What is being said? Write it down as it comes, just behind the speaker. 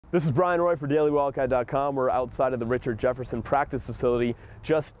This is Brian Roy for DailyWildcat.com. We're outside of the Richard Jefferson practice facility,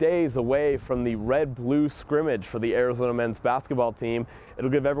 just days away from the red-blue scrimmage for the Arizona men's basketball team. It'll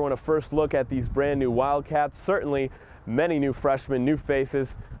give everyone a first look at these brand new Wildcats. Certainly many new freshmen, new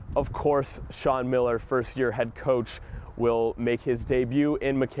faces. Of course, Sean Miller, first-year head coach, will make his debut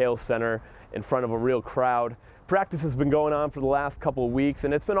in McKale Center in front of a real crowd. Practice has been going on for the last couple of weeks,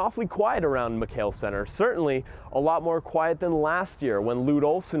 and it's been awfully quiet around McKale Center. Certainly a lot more quiet than last year when Lute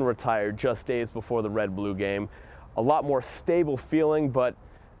Olson retired just days before the red-blue game. A lot more stable feeling, but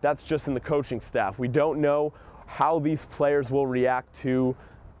that's just in the coaching staff. We don't know how these players will react to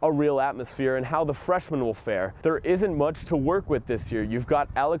a real atmosphere and how the freshmen will fare. There isn't much to work with this year. You've got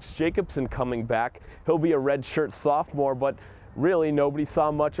Alex Jacobson coming back. He'll be a redshirt sophomore, but really nobody saw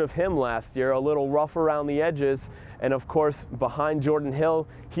much of him last year. A little rough around the edges, and of course behind Jordan Hill,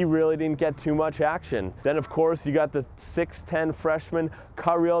 he really didn't get too much action. Then of course you got the 6'10 freshman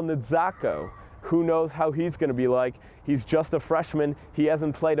Kariel Nzako. Who knows how he's going to be like. He's just a freshman. He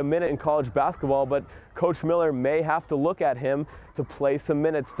hasn't played a minute in college basketball, but Coach Miller may have to look at him to play some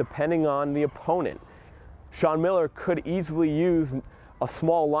minutes depending on the opponent. Sean Miller could easily use a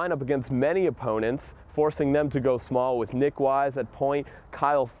small lineup against many opponents, forcing them to go small with Nick Wise at point,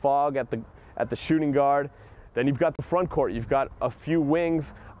 Kyle Fogg at the shooting guard. Then you've got the front court. You've got a few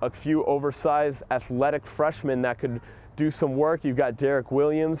wings, a few oversized athletic freshmen that could do some work. You've got Derek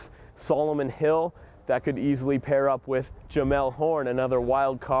Williams, Solomon Hill, that could easily pair up with Jamel Horn, another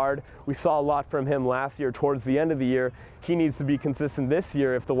wild card. We saw a lot from him last year towards the end of the year. He needs to be consistent this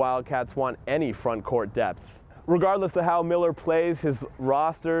year if the Wildcats want any front court depth. Regardless of how Miller plays his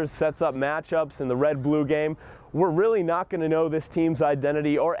roster, sets up matchups in the red-blue game, we're really not going to know this team's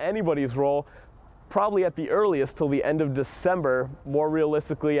identity or anybody's role probably at the earliest till the end of December, more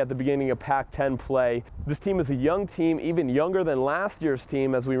realistically at the beginning of Pac-10 play. This team is a young team, even younger than last year's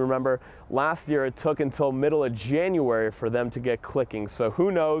team. As we remember, last year it took until middle of January for them to get clicking. So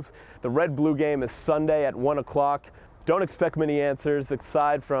who knows? The red-blue game is Sunday at 1 o'clock. Don't expect many answers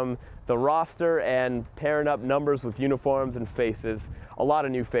aside from the roster and pairing up numbers with uniforms and faces. A lot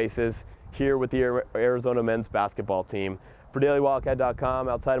of new faces here with the Arizona men's basketball team. For DailyWildcat.com,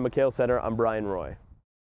 outside of McKale Center, I'm Brian Roy.